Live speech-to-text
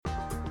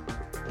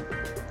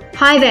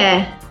Hi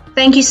there.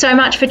 Thank you so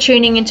much for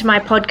tuning into my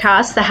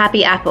podcast, The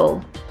Happy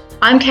Apple.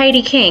 I'm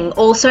Katie King,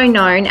 also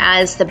known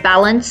as the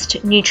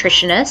Balanced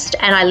Nutritionist,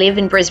 and I live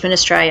in Brisbane,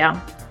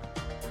 Australia.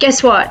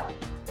 Guess what?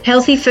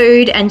 Healthy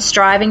food and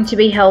striving to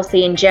be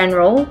healthy in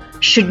general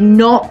should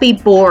not be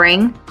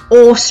boring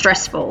or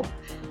stressful.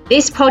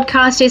 This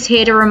podcast is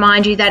here to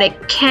remind you that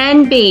it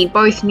can be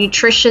both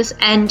nutritious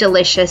and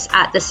delicious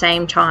at the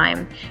same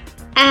time,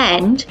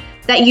 and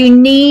that you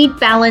need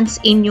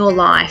balance in your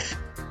life,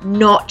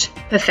 not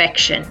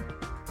perfection.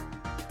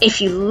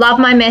 If you love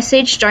my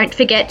message, don't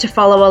forget to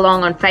follow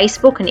along on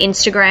Facebook and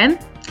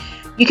Instagram.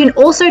 You can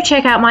also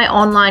check out my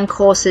online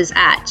courses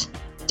at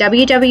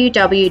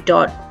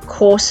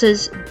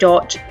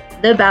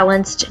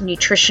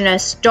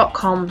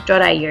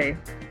www.courses.thebalancednutritionist.com.au.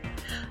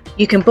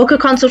 You can book a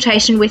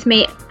consultation with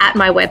me at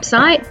my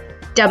website,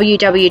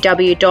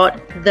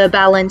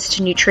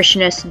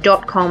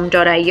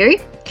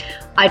 www.thebalancednutritionist.com.au.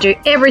 I do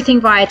everything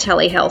via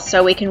telehealth,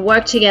 so we can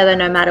work together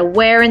no matter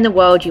where in the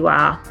world you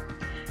are.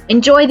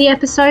 Enjoy the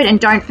episode and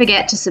don't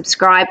forget to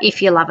subscribe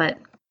if you love it.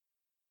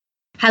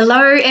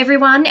 Hello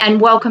everyone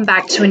and welcome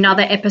back to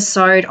another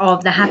episode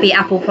of the Happy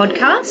Apple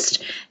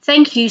podcast.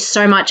 Thank you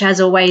so much as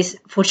always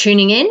for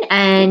tuning in,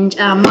 and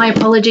my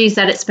apologies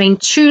that it's been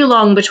too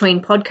long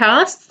between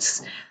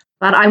podcasts,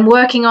 but I'm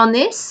working on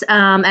this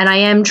and I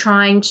am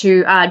trying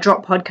to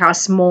drop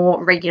podcasts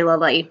more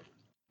regularly.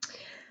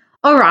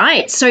 All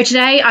right, so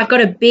today I've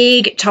got a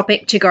big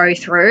topic to go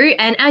through,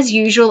 and as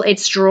usual,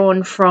 it's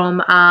drawn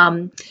from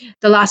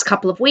the last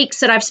couple of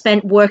weeks that I've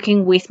spent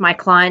working with my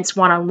clients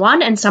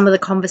one-on-one and some of the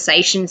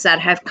conversations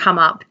that have come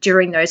up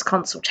during those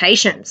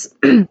consultations.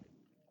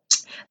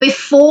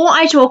 Before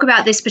I talk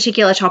about this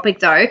particular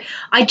topic, though,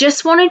 I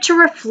just wanted to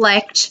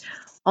reflect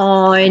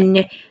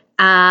on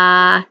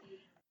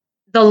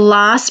the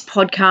last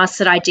podcast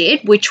that I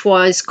did, which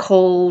was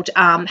called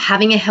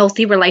Having a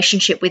Healthy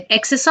Relationship with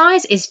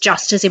Exercise is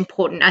Just as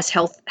Important as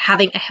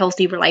having a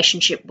healthy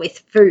relationship with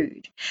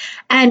food.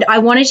 And I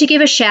wanted to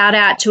give a shout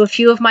out to a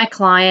few of my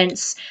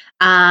clients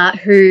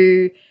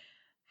who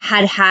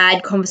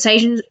had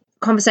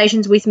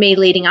conversations with me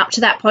leading up to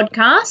that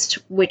podcast,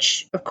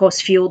 which of course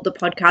fueled the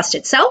podcast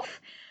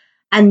itself,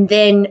 and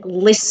then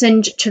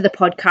listened to the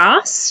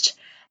podcast.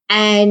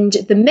 And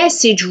the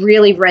message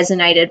really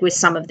resonated with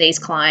some of these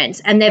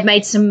clients, and they've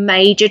made some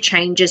major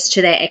changes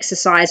to their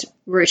exercise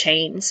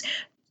routines.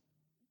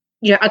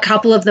 You know, a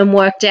couple of them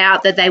worked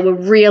out that they were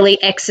really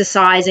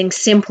exercising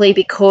simply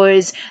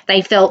because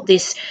they felt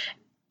this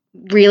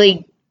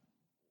really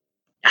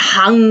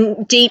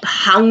deep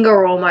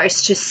hunger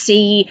almost to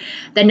see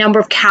the number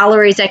of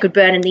calories they could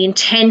burn and the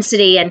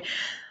intensity,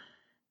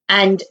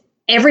 and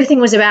everything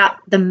was about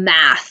the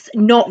math,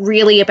 not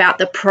really about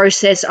the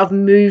process of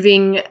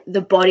moving the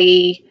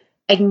body,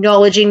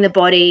 acknowledging the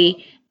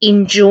body,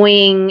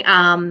 enjoying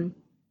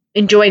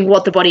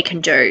what the body can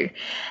do.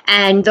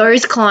 And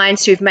those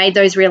clients who've made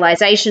those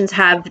realizations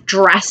have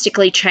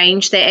drastically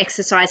changed their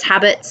exercise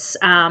habits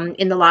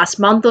in the last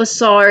month or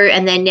so,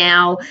 and they're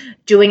now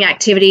doing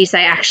activities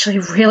they actually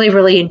really,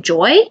 really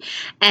enjoy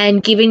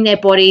and giving their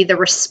body the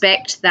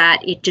respect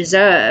that it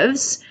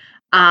deserves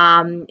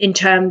in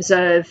terms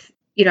of,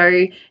 you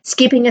know,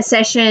 skipping a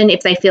session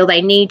if they feel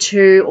they need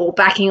to, or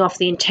backing off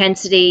the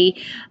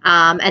intensity,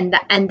 and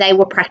they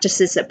were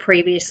practices that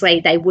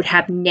previously they would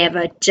have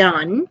never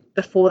done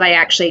before they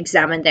actually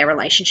examined their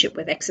relationship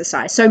with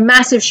exercise. So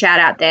massive shout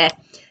out there.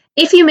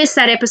 If you missed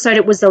that episode,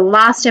 it was the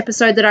last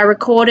episode that I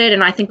recorded,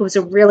 and I think it was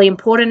a really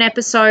important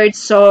episode.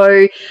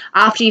 So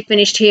after you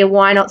finished here,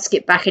 why not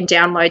skip back and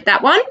download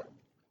that one?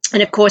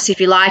 And of course,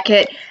 if you like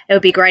it, it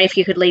would be great if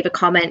you could leave a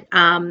comment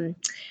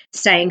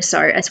saying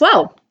so as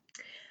well.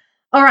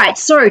 All right,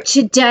 so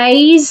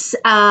today's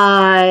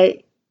particular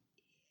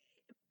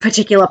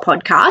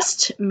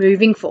podcast,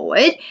 moving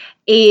forward,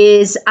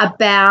 is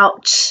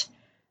about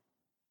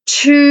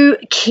two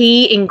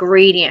key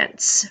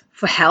ingredients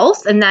for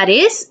health, and that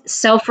is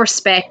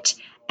self-respect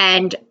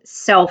and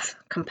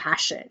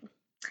self-compassion.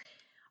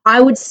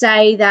 I would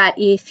say that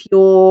if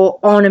you're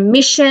on a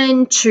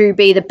mission to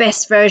be the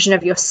best version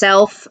of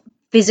yourself,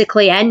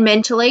 physically and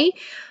mentally,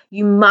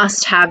 you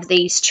must have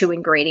these two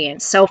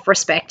ingredients,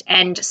 self-respect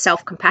and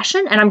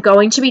self-compassion. And I'm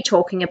going to be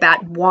talking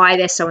about why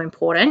they're so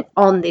important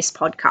on this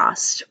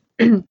podcast.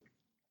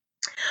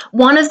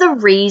 One of the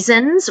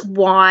reasons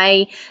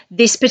why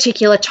this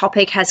particular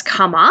topic has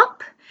come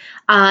up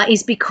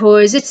is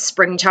because it's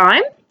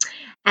springtime,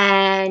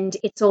 and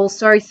it's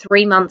also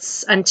 3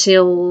 months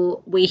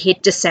until we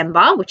hit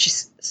December, which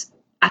is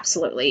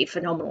absolutely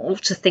phenomenal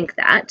to think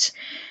that.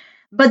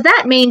 But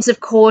that means, of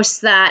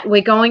course, that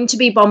we're going to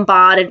be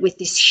bombarded with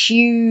this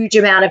huge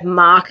amount of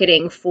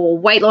marketing for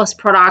weight loss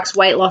products,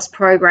 weight loss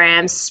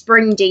programs,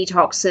 spring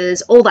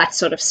detoxes, all that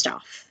sort of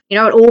stuff. You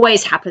know, it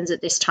always happens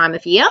at this time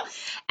of year.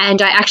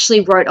 And I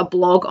actually wrote a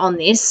blog on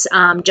this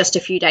just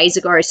a few days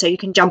ago, so you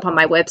can jump on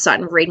my website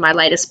and read my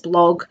latest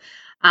blog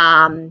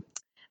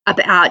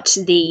about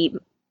the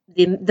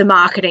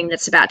marketing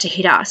that's about to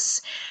hit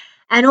us.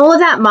 And all of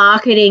that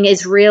marketing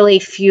is really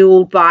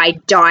fueled by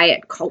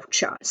diet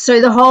culture.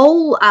 So the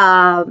whole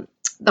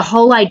the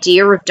whole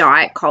idea of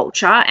diet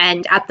culture,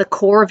 and at the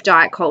core of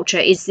diet culture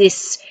is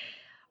this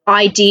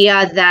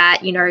idea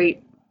that,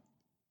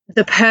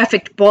 the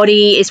perfect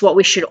body is what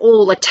we should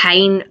all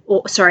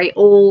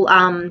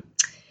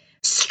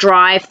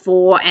strive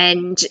for.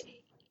 And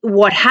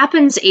what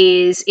happens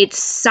is it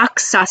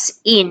sucks us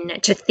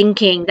in to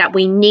thinking that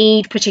we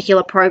need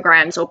particular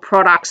programs or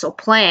products or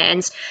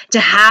plans to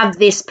have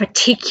this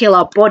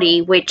particular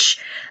body, which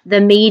the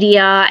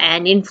media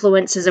and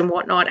influencers and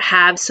whatnot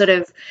have sort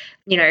of,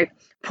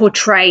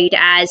 portrayed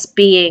as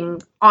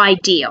being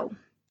ideal.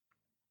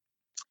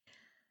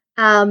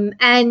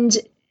 And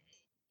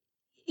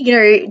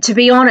to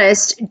be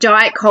honest,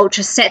 diet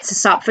culture sets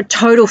us up for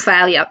total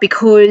failure,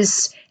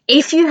 because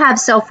if you have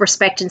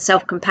self-respect and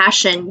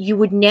self-compassion, you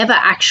would never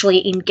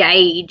actually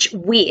engage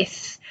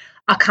with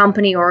a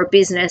company or a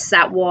business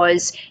that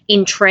was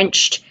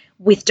entrenched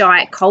with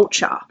diet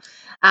culture,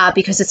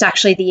 because it's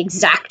actually the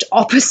exact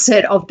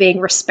opposite of being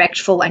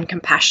respectful and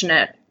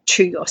compassionate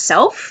to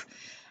yourself.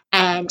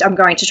 And I'm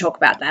going to talk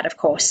about that, of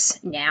course,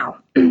 now.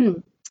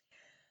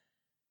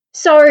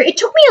 So it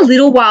took me a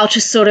little while to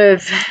sort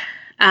of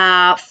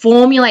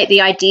formulate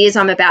the ideas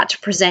I'm about to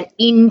present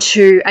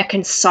into a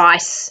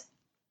concise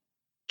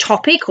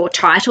topic or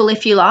title,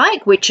 if you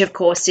like, which of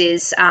course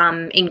is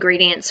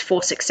Ingredients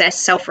for Success,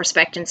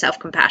 Self-Respect and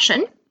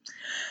Self-Compassion.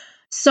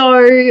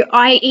 So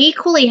I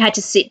equally had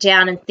to sit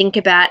down and think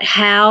about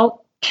how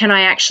can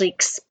I actually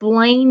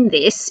explain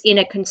this in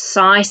a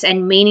concise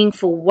and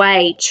meaningful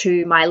way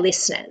to my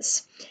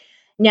listeners.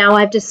 Now,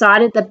 I've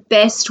decided the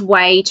best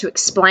way to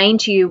explain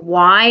to you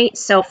why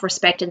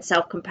self-respect and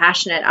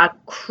self-compassionate are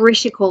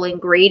critical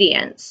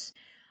ingredients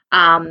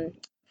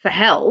for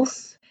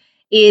health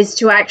is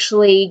to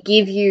actually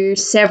give you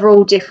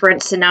several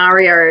different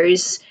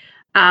scenarios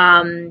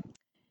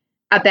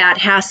about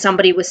how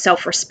somebody with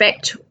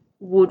self-respect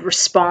would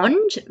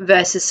respond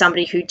versus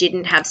somebody who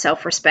didn't have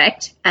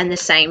self-respect, and the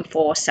same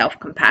for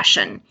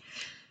self-compassion.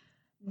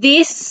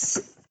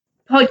 This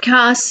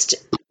podcast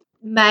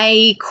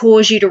may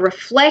cause you to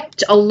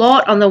reflect a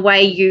lot on the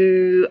way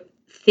you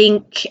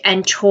think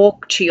and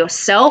talk to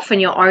yourself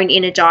and your own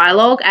inner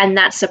dialogue, and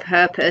that's the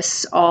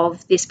purpose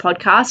of this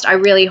podcast. I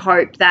really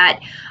hope that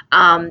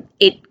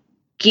it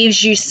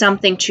gives you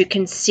something to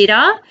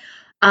consider,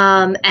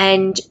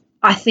 and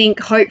I think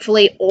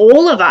hopefully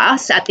all of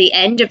us at the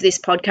end of this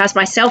podcast,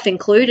 myself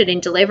included in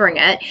delivering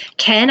it,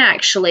 can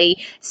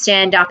actually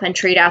stand up and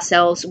treat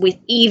ourselves with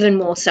even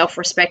more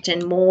self-respect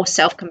and more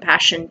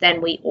self-compassion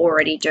than we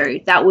already do.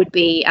 That would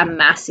be a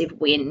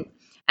massive win,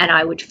 and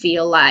I would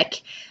feel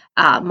like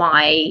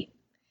I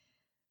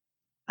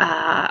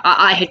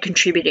had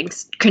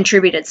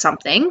contributed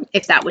something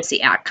if that was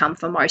the outcome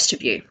for most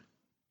of you.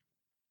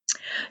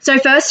 So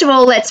first of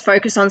all, let's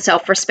focus on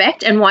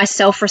self-respect and why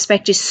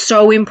self-respect is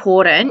so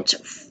important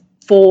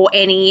for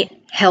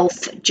any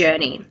health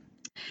journey.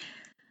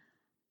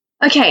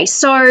 Okay,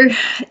 so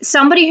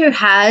somebody who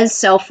has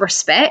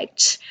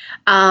self-respect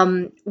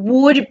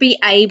would be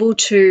able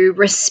to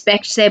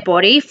respect their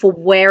body for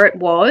where it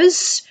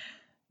was,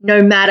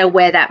 no matter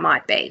where that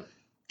might be.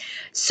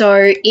 So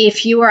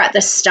if you are at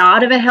the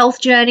start of a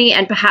health journey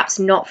and perhaps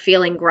not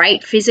feeling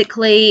great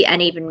physically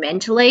and even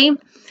mentally,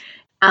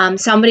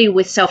 somebody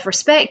with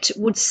self-respect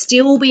would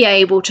still be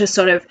able to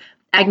sort of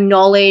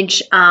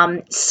acknowledge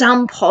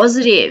some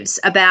positives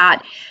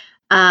about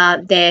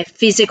their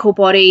physical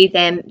body,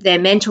 their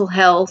mental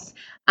health,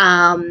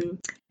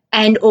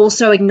 and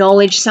also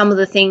acknowledge some of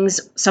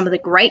the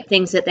great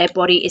things that their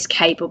body is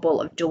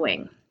capable of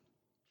doing.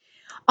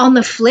 On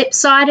the flip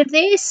side of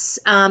this,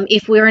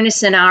 if we're in a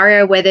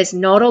scenario where there's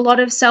not a lot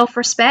of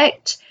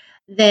self-respect,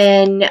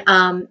 then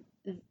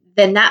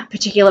that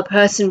particular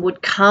person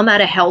would come at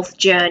a health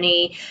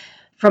journey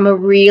from a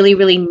really,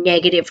 really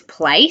negative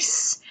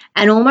place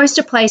and almost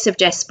a place of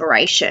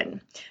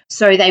desperation.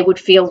 So they would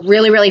feel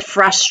really, really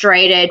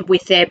frustrated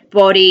with their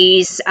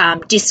bodies,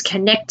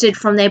 disconnected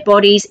from their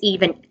bodies,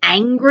 even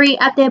angry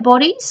at their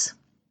bodies.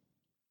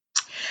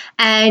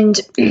 And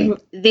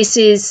this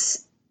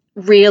is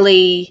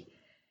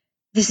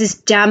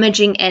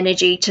damaging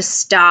energy to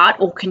start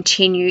or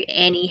continue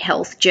any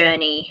health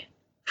journey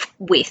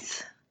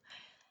with.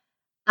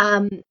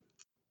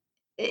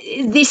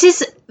 This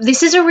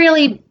is a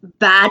really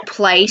bad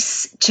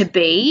place to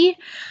be,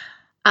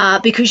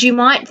 because you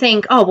might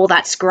think, oh, well,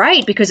 that's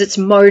great because it's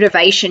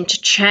motivation to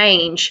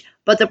change.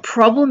 But the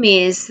problem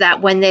is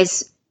that when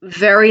there's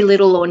very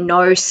little or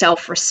no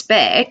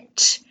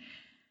self-respect,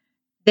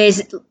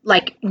 there's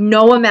like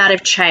no amount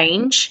of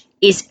change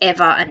is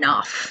ever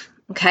enough.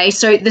 Okay,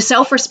 so the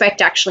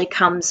self-respect actually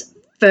comes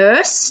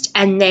first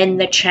and then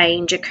the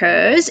change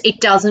occurs. It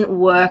doesn't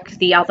work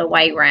the other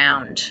way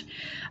around.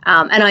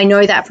 And I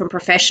know that from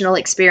professional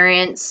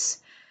experience,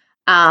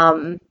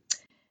 that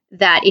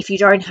if you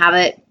don't have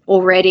it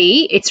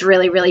already, it's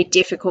really, really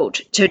difficult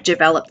to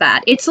develop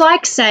that. It's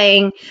like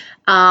saying,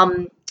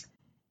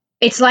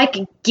 it's like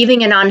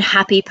giving an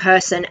unhappy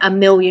person $1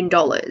 million.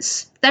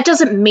 That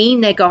doesn't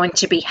mean they're going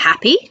to be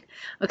happy.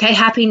 Okay,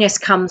 happiness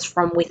comes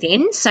from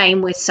within,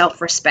 same with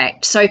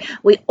self-respect. So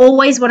we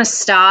always want to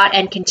start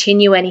and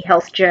continue any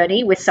health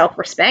journey with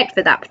self-respect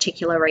for that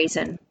particular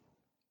reason.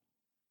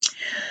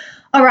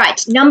 All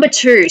right, number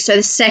 2. So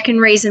the second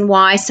reason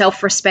why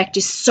self-respect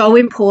is so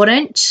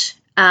important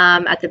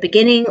at the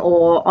beginning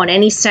or on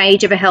any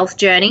stage of a health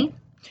journey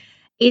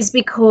is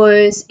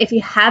because if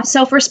you have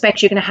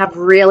self-respect, you're going to have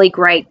really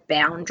great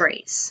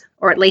boundaries,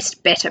 or at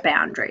least better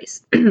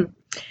boundaries.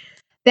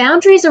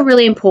 Boundaries are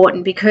really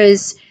important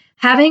because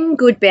having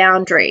good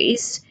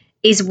boundaries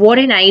is what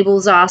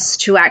enables us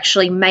to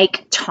actually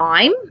make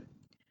time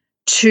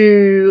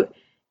to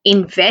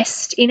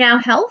invest in our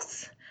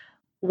health,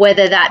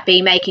 whether that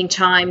be making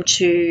time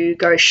to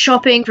go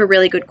shopping for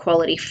really good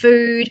quality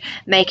food,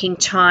 making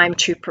time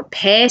to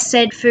prepare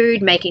said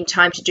food, making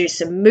time to do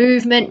some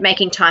movement,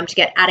 making time to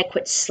get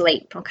adequate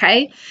sleep,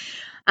 okay?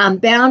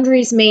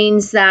 Boundaries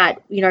means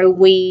that,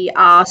 we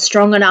are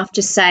strong enough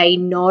to say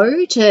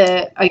no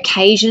to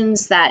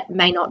occasions that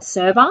may not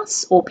serve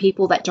us or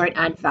people that don't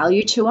add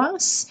value to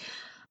us,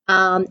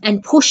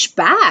 and push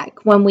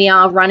back when we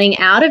are running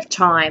out of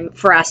time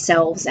for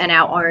ourselves and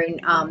our own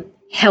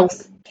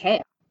health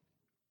care.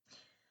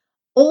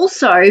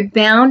 Also,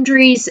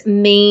 boundaries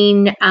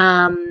mean,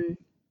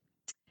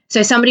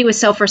 so somebody with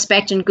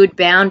self-respect and good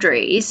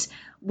boundaries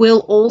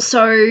will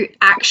also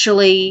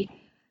actually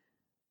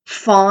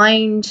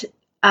find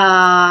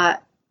the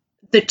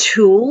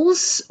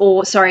tools,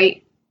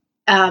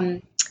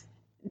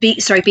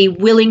 be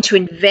willing to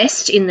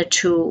invest in the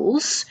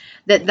tools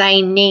that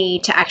they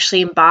need to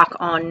actually embark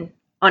on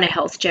a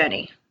health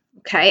journey.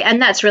 Okay,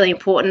 and that's really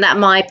important. That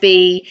might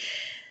be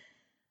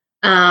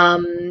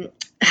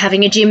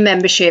having a gym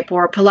membership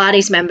or a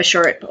Pilates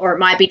membership, or it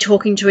might be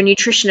talking to a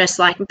nutritionist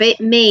like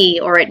me,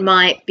 or it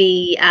might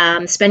be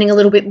spending a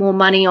little bit more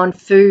money on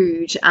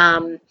food,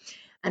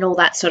 and all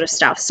that sort of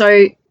stuff.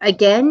 So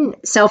again,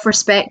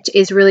 self-respect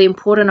is really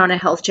important on a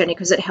health journey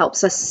because it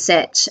helps us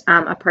set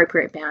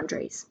appropriate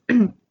boundaries.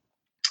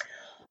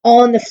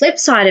 On the flip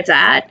side of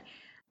that,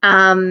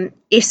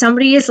 if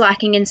somebody is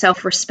lacking in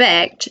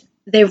self-respect,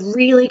 they're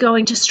really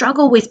going to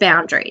struggle with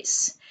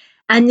boundaries.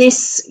 And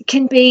this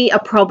can be a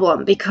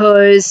problem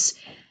because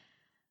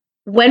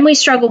when we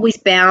struggle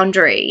with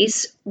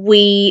boundaries,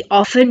 we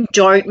often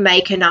don't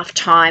make enough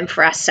time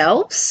for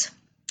ourselves.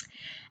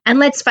 And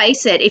let's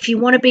face it, if you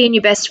want to be in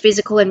your best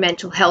physical and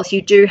mental health,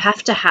 you do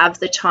have to have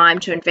the time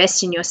to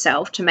invest in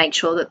yourself to make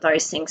sure that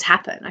those things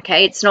happen,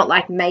 okay? It's not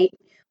like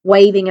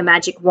waving a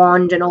magic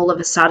wand and all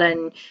of a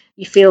sudden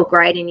you feel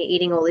great and you're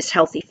eating all this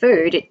healthy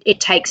food. It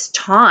takes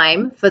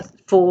time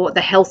for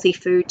the healthy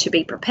food to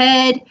be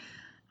prepared,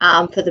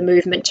 for the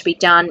movement to be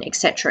done,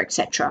 etc.,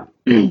 etc.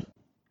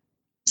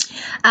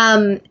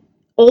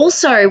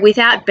 Also,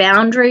 without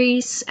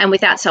boundaries and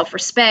without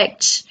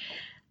self-respect,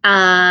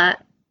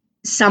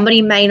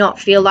 somebody may not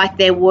feel like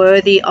they're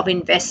worthy of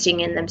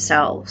investing in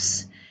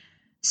themselves.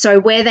 So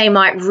where they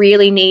might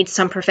really need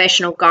some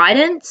professional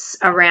guidance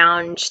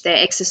around their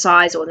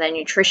exercise or their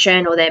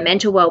nutrition or their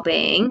mental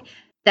well-being,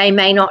 they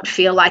may not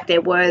feel like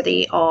they're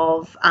worthy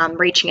of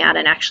reaching out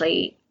and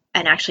actually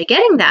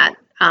getting that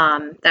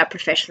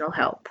professional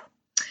help.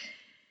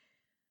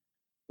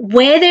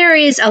 Where there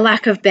is a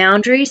lack of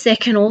boundaries, there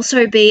can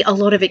also be a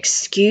lot of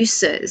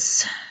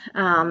excuses.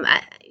 And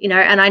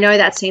I know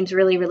that seems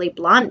really, really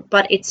blunt,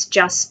 but it's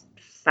just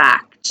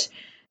fact.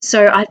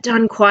 So I've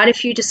done quite a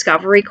few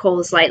discovery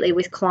calls lately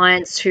with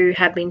clients who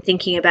have been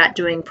thinking about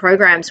doing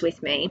programs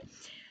with me.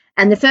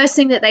 And the first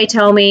thing that they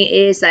tell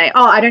me is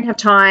I don't have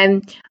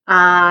time.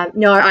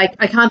 No,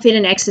 I can't fit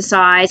in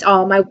exercise.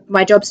 Oh,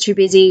 my job's too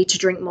busy to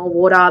drink more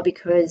water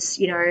because,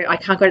 I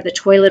can't go to the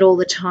toilet all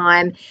the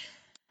time.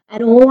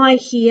 And all I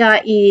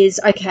hear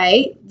is,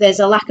 okay, there's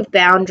a lack of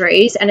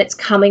boundaries and it's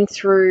coming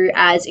through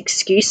as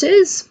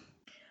excuses.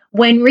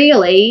 When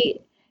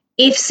really,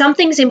 if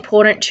something's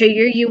important to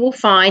you, you will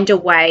find a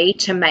way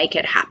to make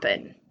it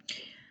happen.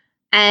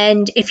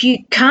 And if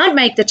you can't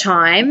make the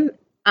time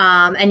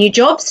and your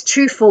job's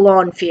too full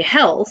on for your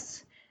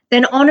health,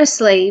 then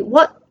honestly,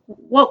 what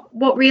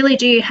really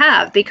do you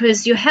have?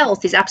 Because your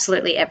health is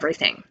absolutely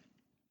everything.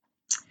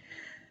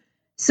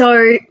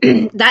 So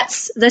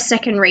that's the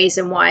second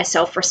reason why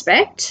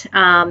self-respect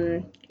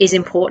is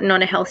important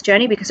on a health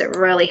journey, because it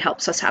really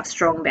helps us have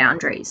strong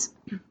boundaries.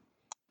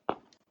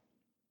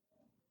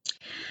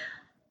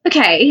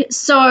 Okay,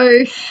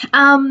 so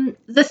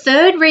the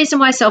third reason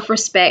why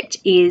self-respect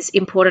is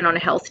important on a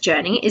health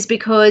journey is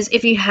because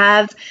if you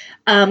have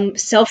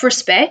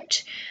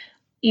self-respect,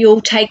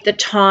 you'll take the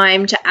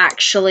time to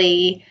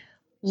actually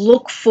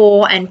look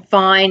for and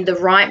find the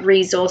right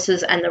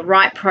resources and the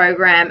right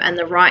program and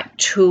the right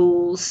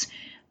tools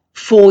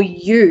for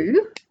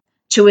you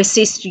to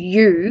assist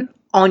you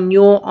on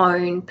your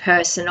own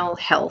personal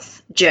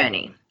health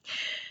journey.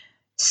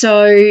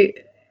 So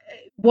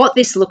what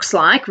this looks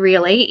like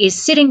really is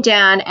sitting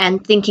down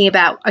and thinking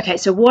about, okay,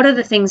 so what are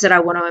the things that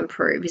I want to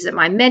improve? Is it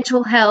my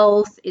mental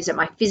health? Is it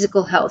my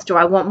physical health? Do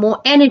I want more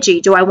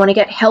energy? Do I want to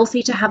get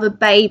healthy to have a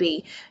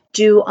baby?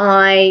 Do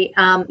I,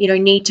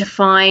 need to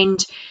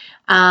find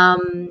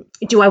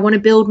Do I want to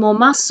build more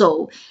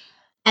muscle?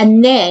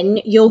 And then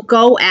you'll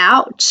go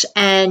out,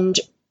 and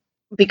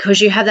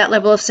because you have that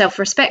level of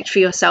self-respect for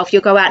yourself,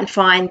 you'll go out and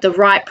find the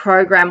right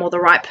program or the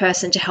right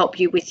person to help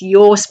you with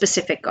your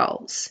specific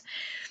goals.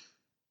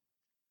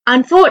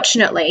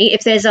 Unfortunately,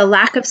 if there's a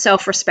lack of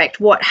self-respect,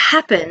 what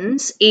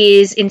happens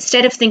is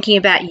instead of thinking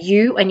about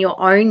you and your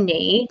own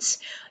needs,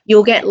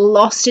 you'll get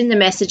lost in the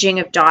messaging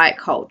of diet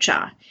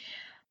culture.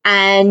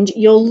 And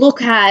you'll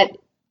look at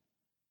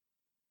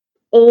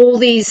all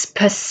these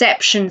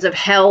perceptions of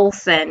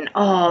health and,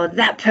 oh,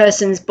 that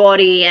person's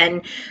body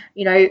and,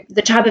 you know,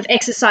 the type of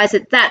exercise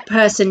that that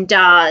person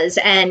does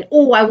and,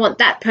 oh, I want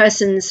that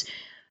person's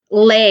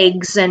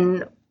legs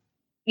and,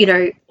 you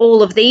know,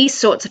 all of these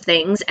sorts of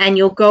things. And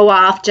you'll go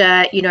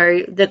after, you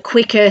know, the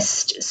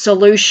quickest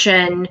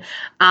solution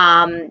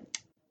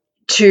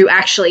to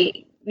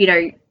actually, you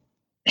know,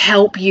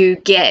 help you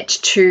get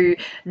to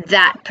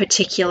that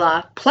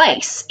particular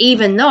place,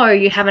 even though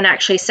you haven't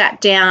actually sat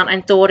down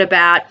and thought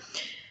about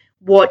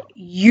what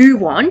you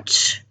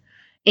want.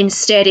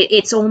 Instead,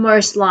 it's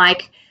almost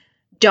like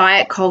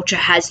diet culture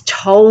has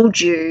told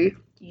you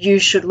you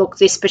should look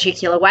this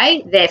particular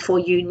way, therefore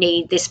you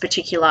need this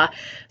particular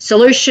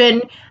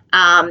solution,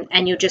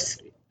 and you'll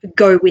just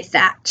go with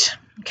that,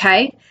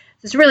 okay?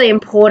 It's really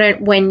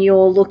important when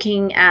you're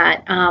looking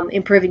at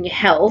improving your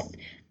health,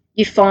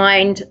 you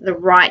find the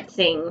right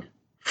thing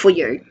for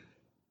you.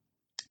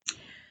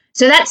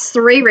 So that's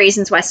 3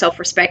 reasons why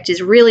self-respect is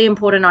really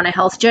important on a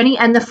health journey.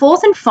 And the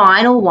 4th and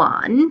final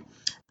one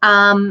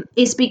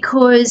is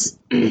because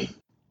it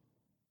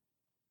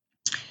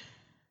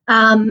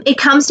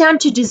comes down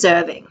to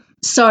deserving.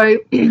 So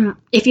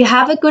if you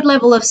have a good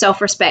level of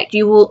self-respect,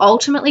 you will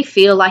ultimately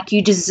feel like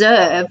you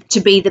deserve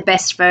to be the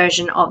best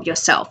version of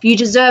yourself. You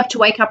deserve to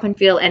wake up and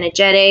feel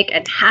energetic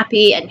and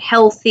happy and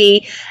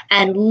healthy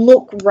and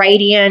look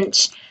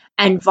radiant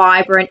and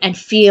vibrant and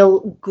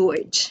feel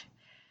good.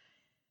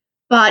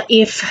 But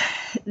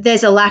if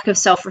there's a lack of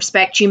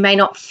self-respect, you may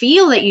not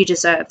feel that you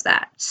deserve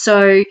that.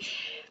 So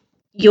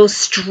you'll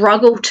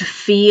struggle to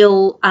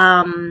feel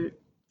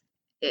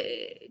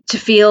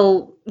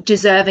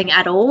deserving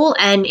at all,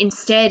 and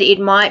instead it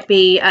might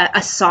be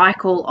a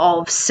cycle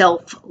of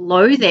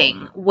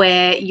self-loathing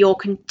where you're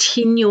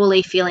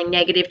continually feeling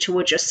negative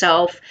towards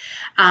yourself,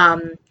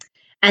 and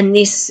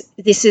this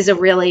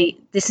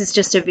is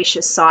just a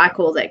vicious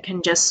cycle that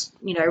can just,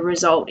 you know,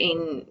 result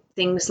in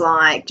things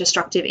like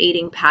destructive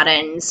eating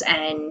patterns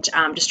and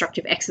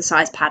destructive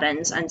exercise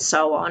patterns and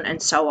so on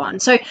and so on.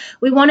 So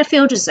we want to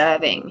feel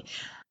deserving.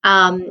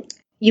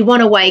 You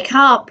want to wake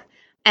up,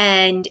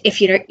 and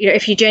if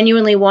you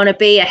genuinely want to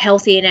be a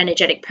healthy and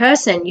energetic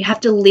person, you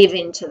have to live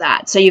into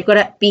that. So you've got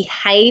to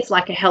behave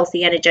like a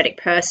healthy, energetic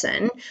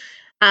person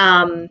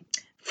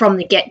from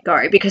the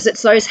get-go, because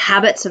it's those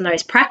habits and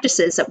those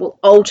practices that will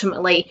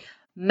ultimately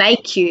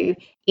make you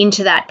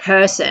into that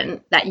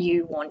person that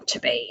you want to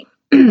be.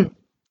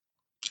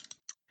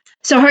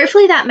 So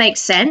hopefully that makes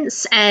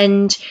sense,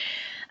 and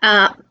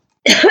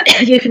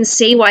you can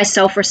see why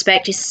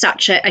self-respect is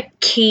such a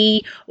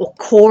key or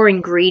core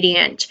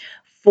ingredient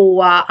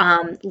for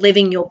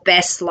living your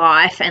best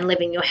life and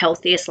living your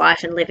healthiest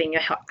life and living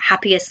your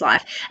happiest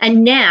life.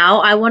 And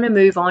now I want to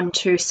move on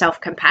to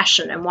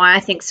self-compassion and why I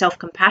think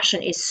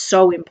self-compassion is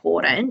so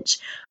important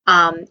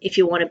if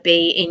you want to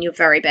be in your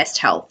very best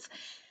health.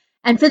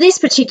 And for this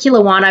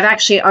particular one, I've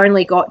actually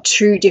only got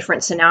 2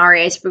 different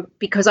scenarios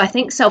because I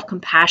think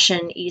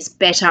self-compassion is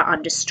better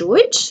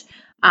understood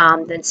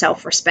than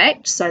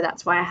self-respect. So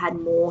that's why I had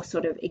more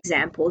sort of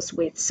examples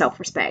with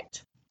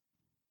self-respect.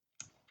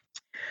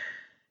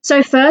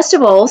 So first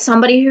of all,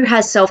 somebody who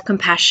has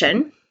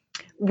self-compassion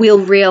will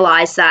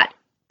realize that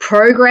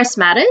progress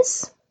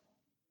matters,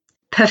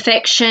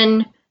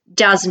 perfection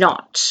does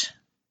not.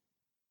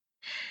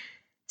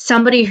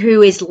 Somebody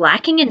who is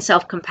lacking in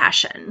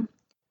self-compassion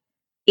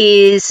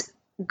is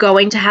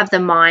going to have the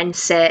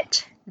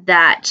mindset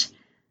that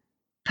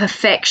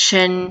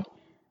imperfection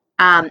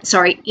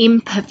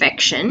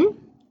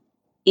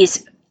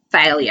is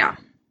failure.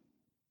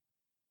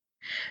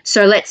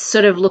 So let's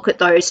sort of look at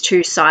those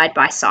 2 side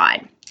by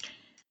side.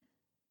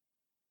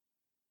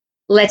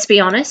 Let's be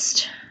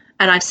honest,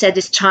 and I've said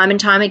this time and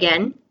time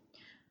again,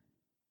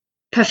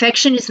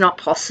 perfection is not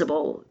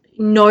possible.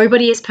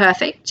 Nobody is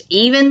perfect.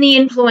 Even the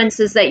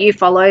influencers that you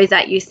follow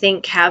that you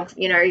think have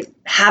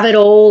it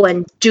all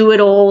and do it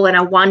all and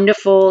are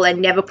wonderful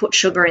and never put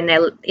sugar in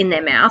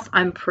their mouth,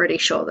 I'm pretty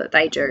sure that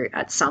they do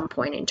at some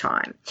point in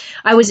time.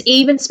 I was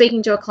even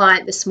speaking to a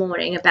client this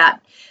morning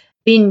about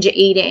binge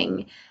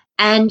eating,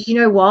 and you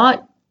know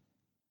what?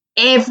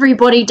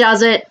 Everybody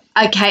does it.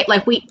 Okay,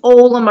 like we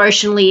all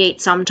emotionally eat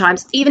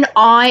sometimes. Even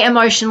I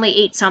emotionally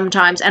eat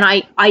sometimes, and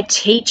I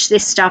teach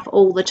this stuff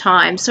all the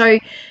time. So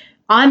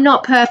I'm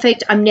not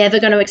perfect. I'm never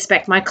going to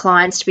expect my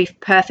clients to be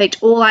perfect.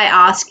 All I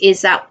ask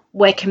is that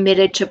we're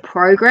committed to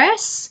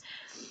progress.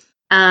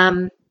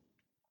 And,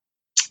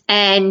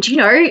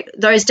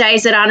 those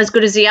days that aren't as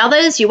good as the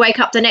others, you wake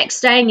up the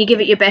next day and you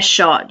give it your best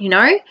shot,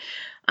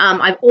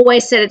 I've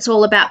always said it's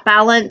all about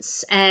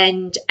balance,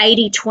 and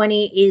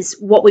 80-20 is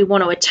what we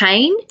want to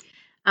attain.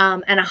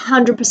 And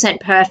 100%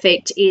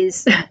 perfect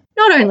is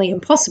not only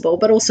impossible,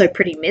 but also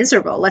pretty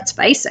miserable, let's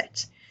face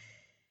it.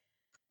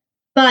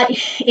 But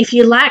if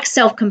you lack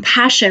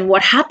self-compassion,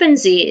 what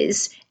happens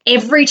is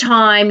every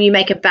time you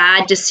make a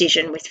bad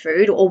decision with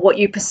food, or what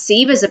you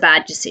perceive as a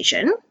bad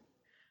decision,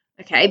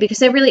 okay, because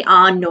there really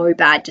are no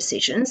bad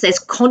decisions. There's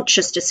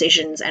conscious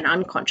decisions and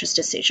unconscious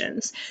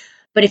decisions.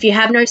 But if you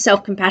have no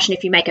self-compassion,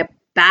 if you make a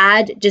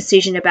bad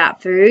decision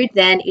about food,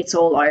 then it's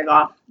all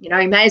over. You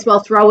may as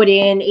well throw it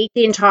in, eat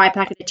the entire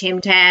packet of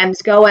Tim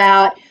Tams, go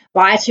out,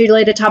 buy a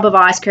 2-litre tub of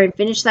ice cream,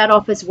 finish that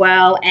off as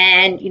well,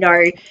 and,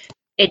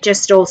 it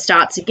just all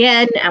starts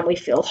again, and we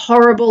feel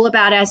horrible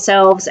about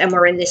ourselves, and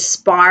we're in this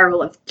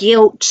spiral of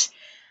guilt,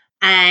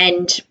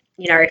 and,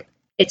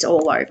 it's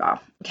all over,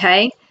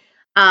 okay?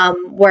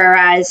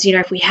 Whereas,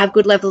 if we have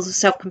good levels of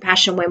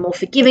self-compassion, we're more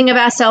forgiving of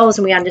ourselves,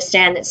 and we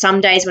understand that some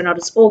days we're not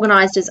as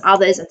organized as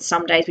others, and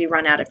some days we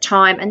run out of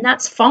time, and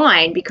that's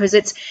fine, because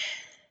it's,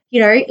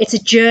 it's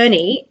a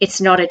journey,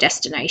 it's not a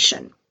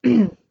destination.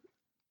 And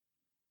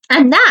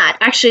that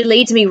actually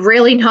leads me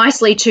really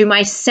nicely to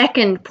my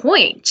second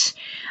point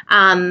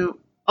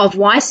of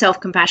why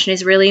self-compassion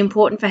is really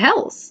important for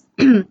health.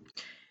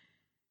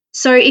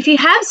 So if you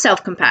have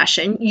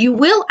self-compassion, you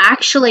will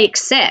actually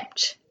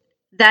accept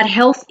that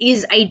health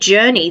is a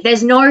journey.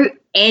 There's no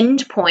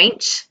end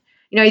point.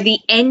 The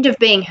end of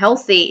being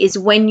healthy is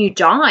when you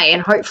die,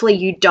 and hopefully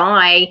you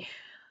die,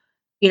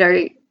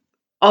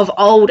 of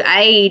old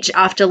age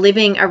after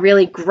living a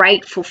really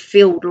great,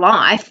 fulfilled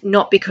life,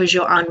 not because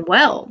you're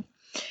unwell.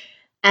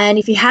 And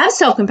if you have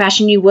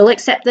self-compassion, you will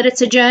accept that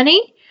it's a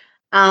journey.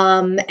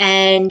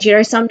 And,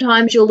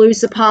 sometimes you'll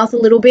lose the path a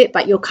little bit,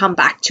 but you'll come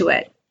back to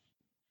it.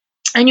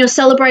 And you'll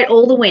celebrate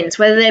all the wins,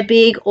 whether they're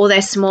big or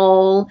they're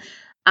small,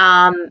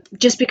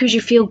 just because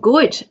you feel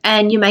good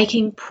and you're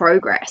making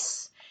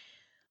progress.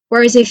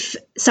 Whereas if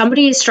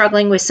somebody is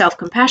struggling with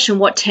self-compassion,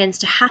 what tends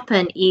to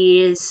happen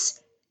is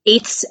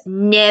it's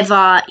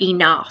never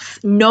enough.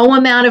 No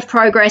amount of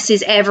progress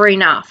is ever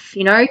enough.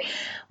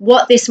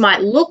 What this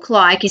might look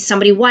like is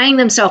somebody weighing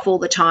themselves all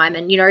the time,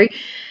 and,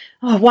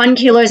 1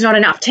 kilo is not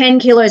enough, 10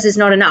 kilos is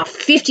not enough,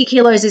 50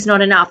 kilos is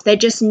not enough. They're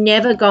just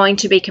never going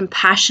to be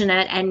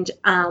compassionate and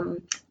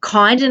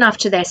kind enough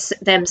to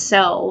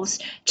themselves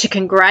to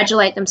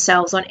congratulate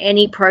themselves on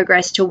any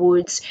progress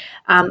towards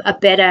a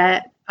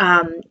better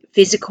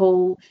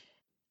physical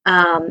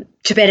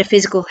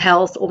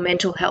health or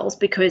mental health,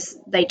 because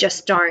they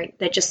just don't.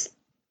 They're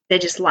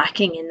just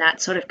lacking in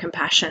that sort of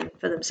compassion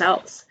for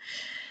themselves.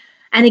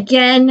 And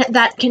again,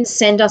 that can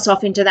send us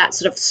off into that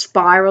sort of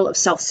spiral of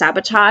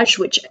self-sabotage,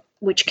 which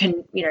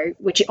can,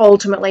 which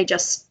ultimately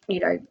just,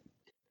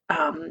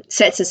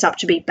 sets us up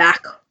to be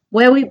back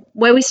where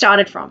we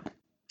started from.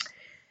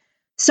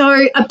 So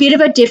a bit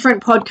of a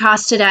different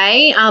podcast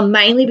today,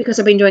 mainly because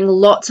I've been doing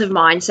lots of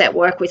mindset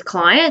work with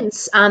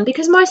clients,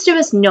 because most of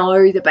us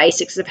know the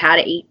basics of how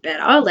to eat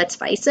better, let's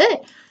face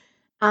it.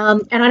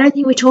 And I don't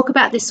think we talk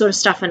about this sort of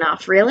stuff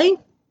enough, really.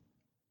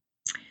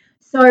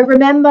 So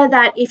remember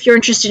that if you're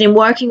interested in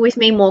working with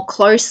me more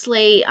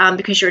closely,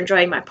 because you're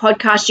enjoying my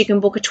podcast, you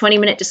can book a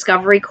 20-minute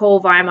discovery call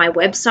via my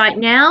website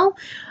now,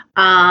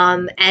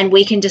 and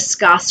we can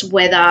discuss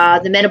whether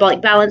the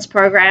Metabolic Balance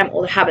Program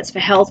or the Habits for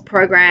Health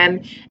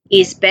program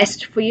is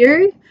best for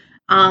you.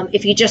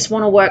 If you just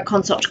want to work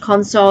consult to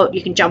consult,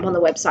 you can jump on the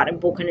website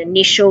and book an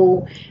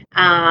initial,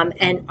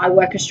 and I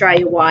work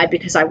Australia-wide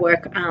because I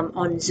work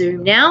on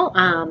Zoom now.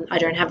 I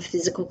don't have a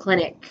physical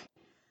clinic.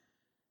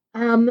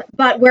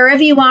 But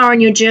wherever you are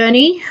on your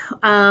journey,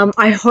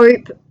 I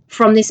hope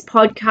from this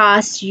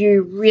podcast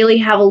you really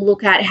have a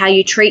look at how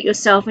you treat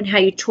yourself and how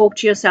you talk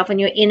to yourself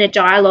and your inner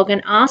dialogue,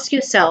 and ask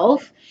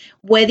yourself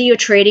whether you're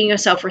treating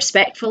yourself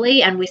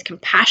respectfully and with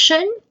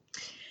compassion.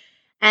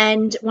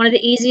 And one of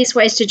the easiest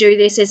ways to do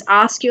this is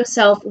ask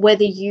yourself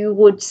whether you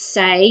would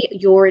say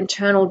your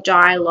internal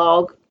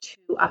dialogue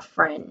to a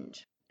friend,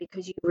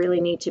 because you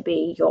really need to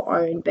be your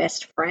own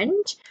best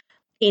friend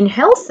in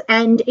health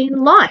and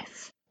in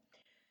life.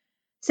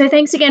 So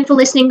thanks again for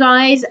listening,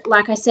 guys.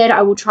 Like I said,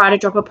 I will try to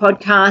drop a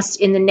podcast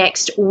in the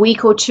next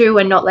week or two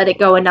and not let it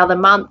go another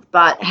month.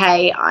 But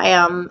hey,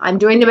 I'm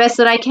doing the best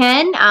that I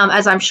can,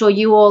 as I'm sure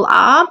you all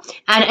are.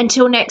 And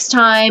until next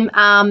time,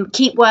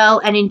 keep well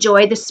and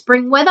enjoy the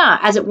spring weather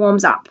as it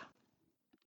warms up.